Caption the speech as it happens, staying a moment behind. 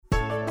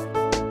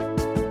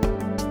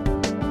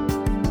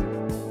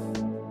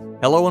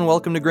Hello and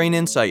welcome to Grain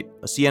Insight,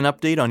 a CN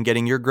update on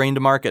getting your grain to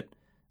market.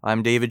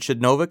 I'm David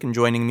Shidnovic, and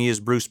joining me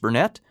is Bruce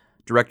Burnett,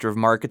 Director of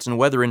Markets and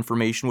Weather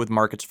Information with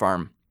Markets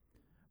Farm.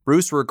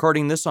 Bruce, we're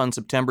recording this on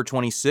September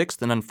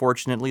 26th, and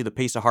unfortunately the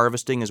pace of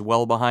harvesting is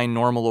well behind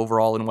normal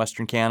overall in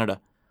Western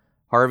Canada.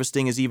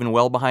 Harvesting is even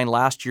well behind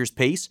last year's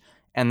pace,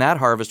 and that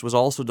harvest was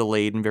also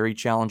delayed and very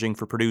challenging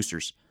for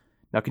producers.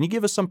 Now, can you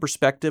give us some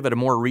perspective at a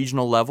more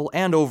regional level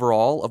and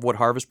overall of what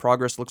harvest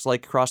progress looks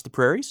like across the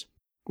prairies?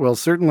 Well,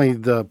 certainly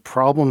the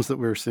problems that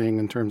we're seeing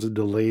in terms of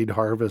delayed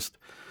harvest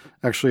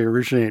actually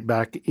originate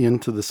back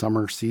into the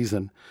summer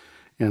season.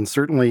 And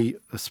certainly,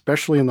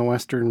 especially in the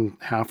western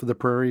half of the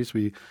prairies,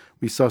 we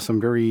saw some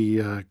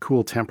very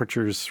cool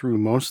temperatures through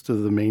most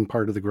of the main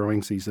part of the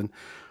growing season.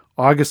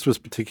 August was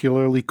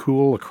particularly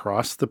cool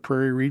across the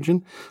prairie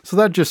region, so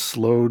that just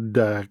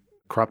slowed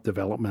crop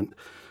development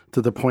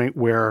to the point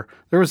where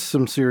there was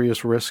some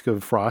serious risk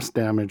of frost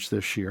damage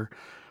this year.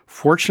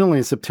 Fortunately,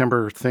 in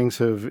September, things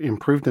have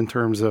improved in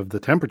terms of the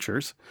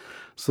temperatures,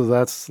 so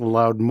that's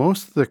allowed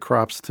most of the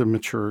crops to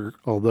mature,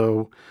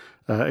 although,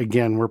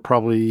 again, we're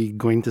probably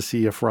going to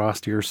see a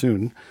frost here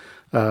soon.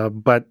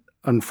 But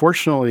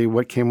unfortunately,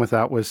 what came with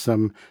that was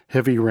some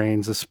heavy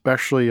rains,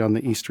 especially on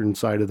the eastern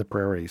side of the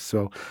prairies.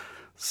 So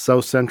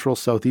south central,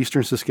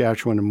 southeastern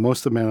Saskatchewan, and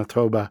most of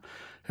Manitoba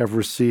have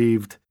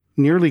received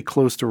nearly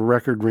close to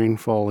record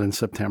rainfall in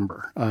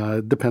September.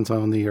 It depends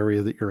on the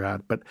area that you're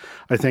at. But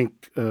I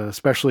think,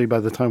 especially by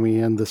the time we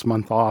end this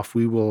month off,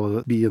 we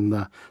will be in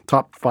the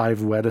top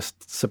 5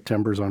 wettest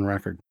Septembers on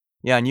record.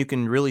 Yeah, and you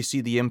can really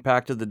see the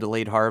impact of the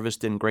delayed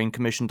harvest in Grain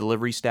Commission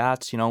delivery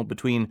stats.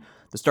 Between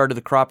the start of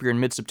the crop year in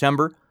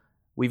mid-September,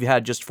 we've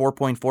had just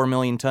 4.4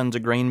 million tons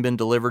of grain been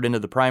delivered into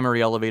the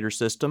primary elevator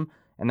system,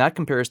 and that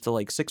compares to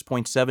like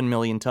 6.7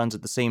 million tons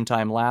at the same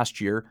time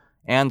last year,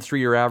 and the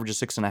 3-year average of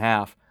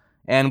 6.5.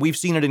 And we've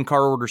seen it in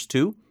car orders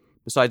too,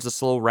 besides the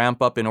slow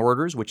ramp up in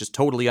orders, which is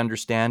totally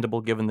understandable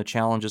given the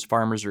challenges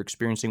farmers are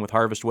experiencing with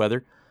harvest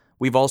weather.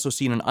 We've also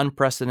seen an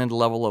unprecedented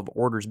level of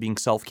orders being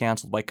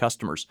self-canceled by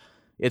customers.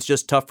 It's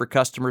just tough for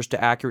customers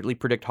to accurately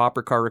predict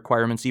hopper car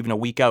requirements even a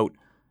week out,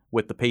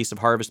 with the pace of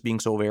harvest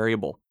being so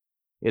variable.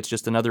 It's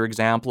just another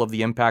example of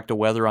the impact of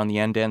weather on the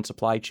end-to-end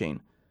supply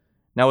chain.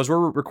 Now, as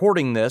we're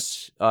recording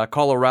this,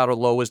 Colorado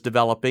low is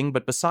developing,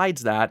 but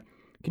besides that,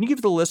 can you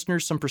give the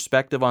listeners some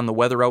perspective on the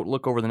weather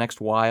outlook over the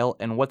next while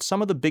and what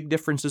some of the big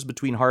differences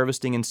between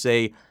harvesting in,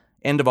 say,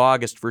 end of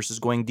August versus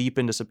going deep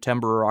into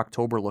September or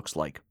October looks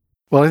like?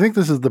 Well, I think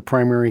this is the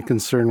primary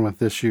concern with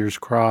this year's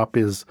crop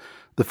is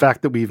the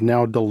fact that we've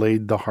now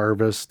delayed the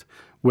harvest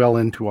well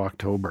into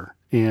October.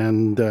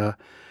 And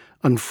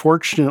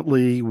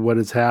unfortunately, what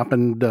has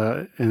happened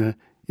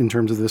in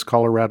terms of this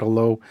Colorado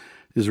low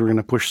is we're going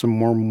to push some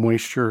more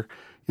moisture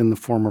in the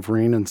form of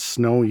rain and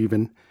snow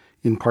even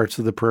in parts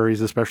of the prairies,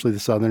 especially the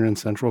southern and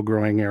central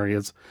growing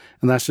areas.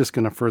 And that's just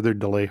going to further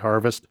delay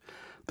harvest.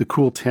 The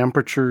cool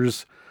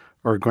temperatures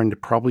are going to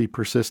probably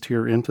persist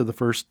here into the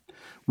first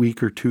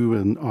week or two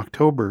in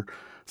October.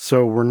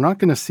 So we're not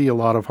going to see a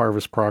lot of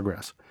harvest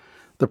progress.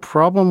 The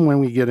problem when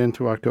we get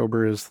into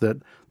October is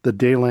that the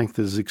day length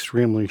is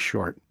extremely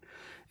short.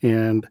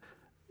 And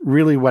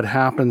really what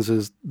happens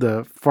is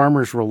the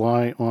farmers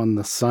rely on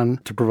the sun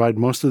to provide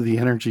most of the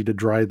energy to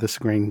dry this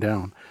grain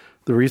down.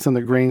 The reason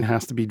the grain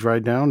has to be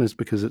dried down is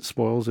because it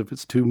spoils if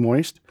it's too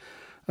moist.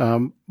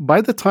 By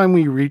the time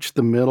we reach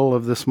the middle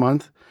of this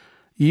month,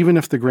 even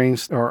if the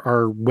grains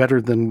are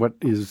wetter than what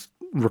is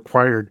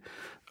required,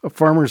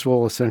 farmers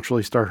will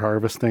essentially start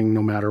harvesting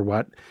no matter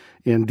what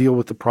and deal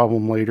with the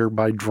problem later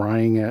by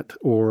drying it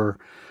or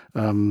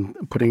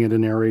putting it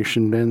in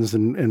aeration bins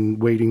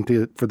and waiting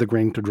for the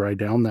grain to dry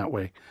down that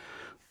way.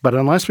 But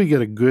unless we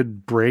get a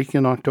good break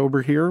in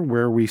October here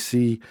where we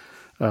see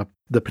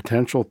the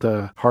potential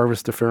to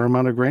harvest a fair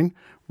amount of grain,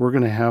 we're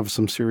going to have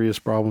some serious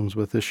problems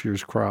with this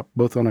year's crop,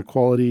 both on a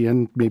quality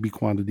and maybe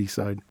quantity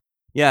side.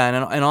 Yeah,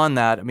 and on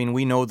that,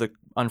 we know that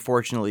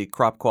unfortunately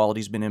crop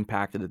quality's been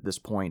impacted at this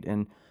point.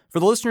 And for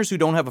the listeners who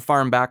don't have a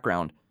farm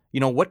background,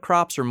 what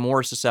crops are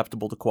more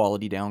susceptible to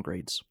quality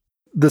downgrades?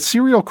 The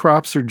cereal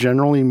crops are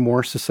generally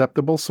more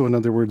susceptible. So in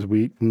other words,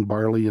 wheat and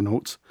barley and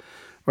oats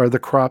are the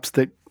crops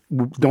that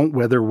don't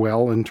weather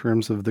well in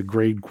terms of the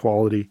grade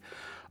quality.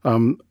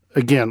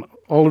 Again,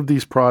 all of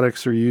these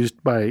products are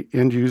used by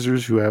end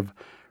users who have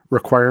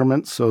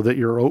requirements so that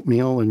your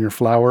oatmeal and your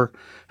flour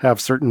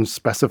have certain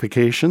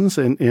specifications.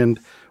 And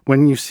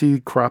when you see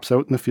crops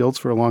out in the fields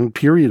for a long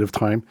period of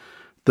time,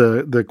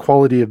 the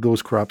quality of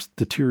those crops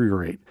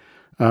deteriorate.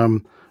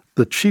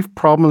 The chief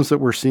problems that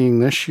we're seeing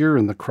this year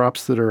and the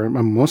crops that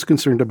I'm most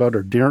concerned about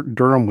are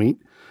durum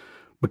wheat,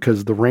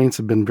 because the rains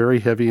have been very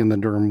heavy in the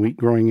durum wheat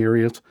growing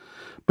areas.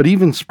 But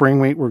even spring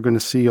wheat, we're going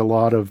to see a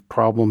lot of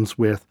problems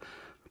with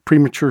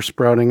premature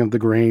sprouting of the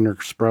grain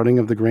or sprouting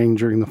of the grain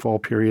during the fall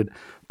period.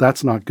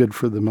 That's not good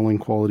for the milling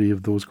quality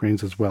of those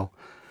grains as well.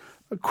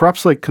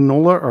 Crops like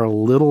canola are a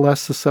little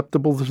less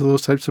susceptible to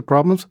those types of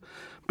problems,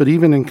 but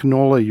even in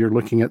canola, you're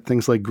looking at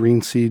things like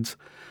green seeds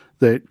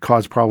that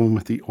cause problem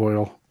with the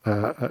oil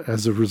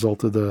as a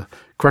result of the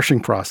crushing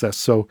process.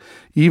 So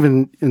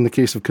even in the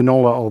case of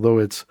canola, although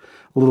it's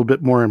a little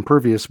bit more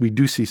impervious, we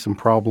do see some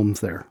problems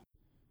there.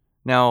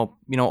 Now,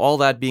 all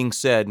that being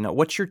said,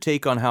 what's your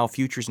take on how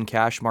futures and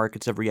cash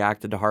markets have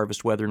reacted to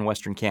harvest weather in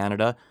Western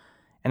Canada?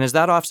 And has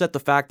that offset the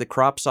fact that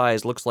crop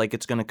size looks like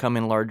it's going to come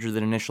in larger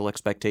than initial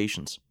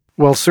expectations?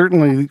 Well,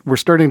 certainly we're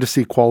starting to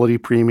see quality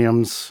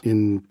premiums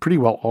in pretty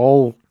well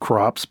all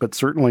crops, but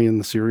certainly in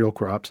the cereal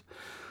crops.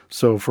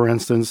 So, for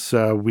instance,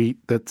 wheat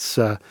that's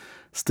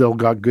still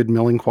got good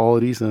milling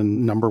qualities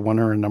and number 1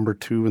 or number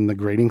 2 in the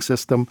grading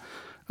system,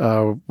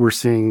 we're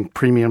seeing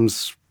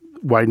premiums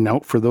widen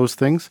out for those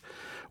things.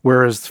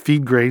 Whereas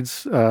feed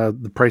grades,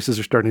 the prices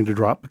are starting to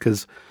drop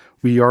because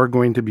we are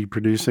going to be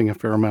producing a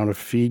fair amount of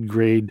feed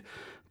grade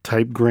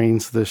type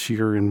grains this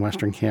year in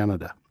Western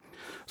Canada.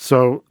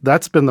 So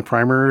that's been the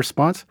primary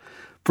response.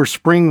 For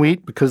spring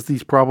wheat, because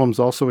these problems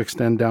also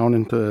extend down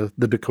into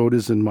the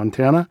Dakotas and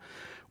Montana,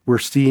 we're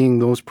seeing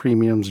those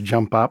premiums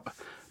jump up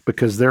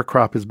because their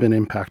crop has been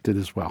impacted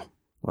as well.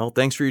 Well,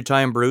 thanks for your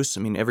time, Bruce.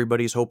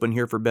 Everybody's hoping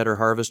here for better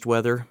harvest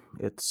weather.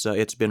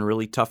 It's been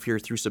really tough here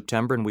through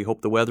September, and we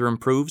hope the weather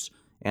improves.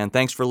 And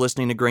thanks for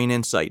listening to Grain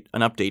Insight,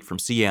 an update from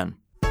CN.